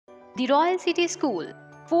The Royal City School,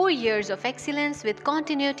 4 years of excellence with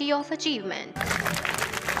continuity of achievement.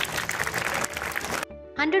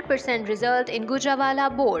 100% result in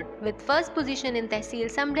Gujranwala board with first position in Tehsil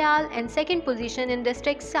Sambrial and second position in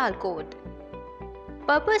district Sialkot.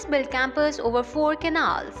 Purpose-built campus over 4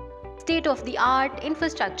 canals, state-of-the-art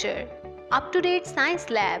infrastructure, up-to-date science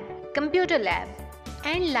lab, computer lab,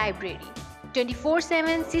 and library.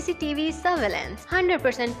 24/7 CCTV surveillance,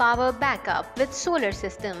 100% power backup with solar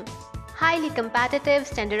system, highly competitive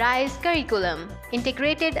standardized curriculum,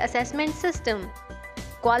 integrated assessment system,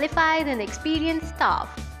 qualified and experienced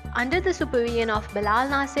staff, under the supervision of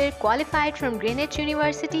Bilal Nasir, qualified from Greenwich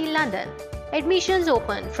University, London. Admissions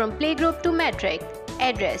open from playgroup to matric.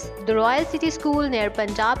 Address: The Royal City School near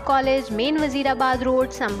Punjab College, Main Wazirabad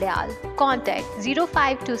Road, Sambrial. Contact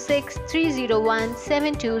 0526 301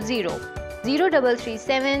 720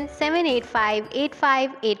 0337 785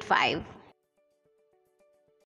 8585.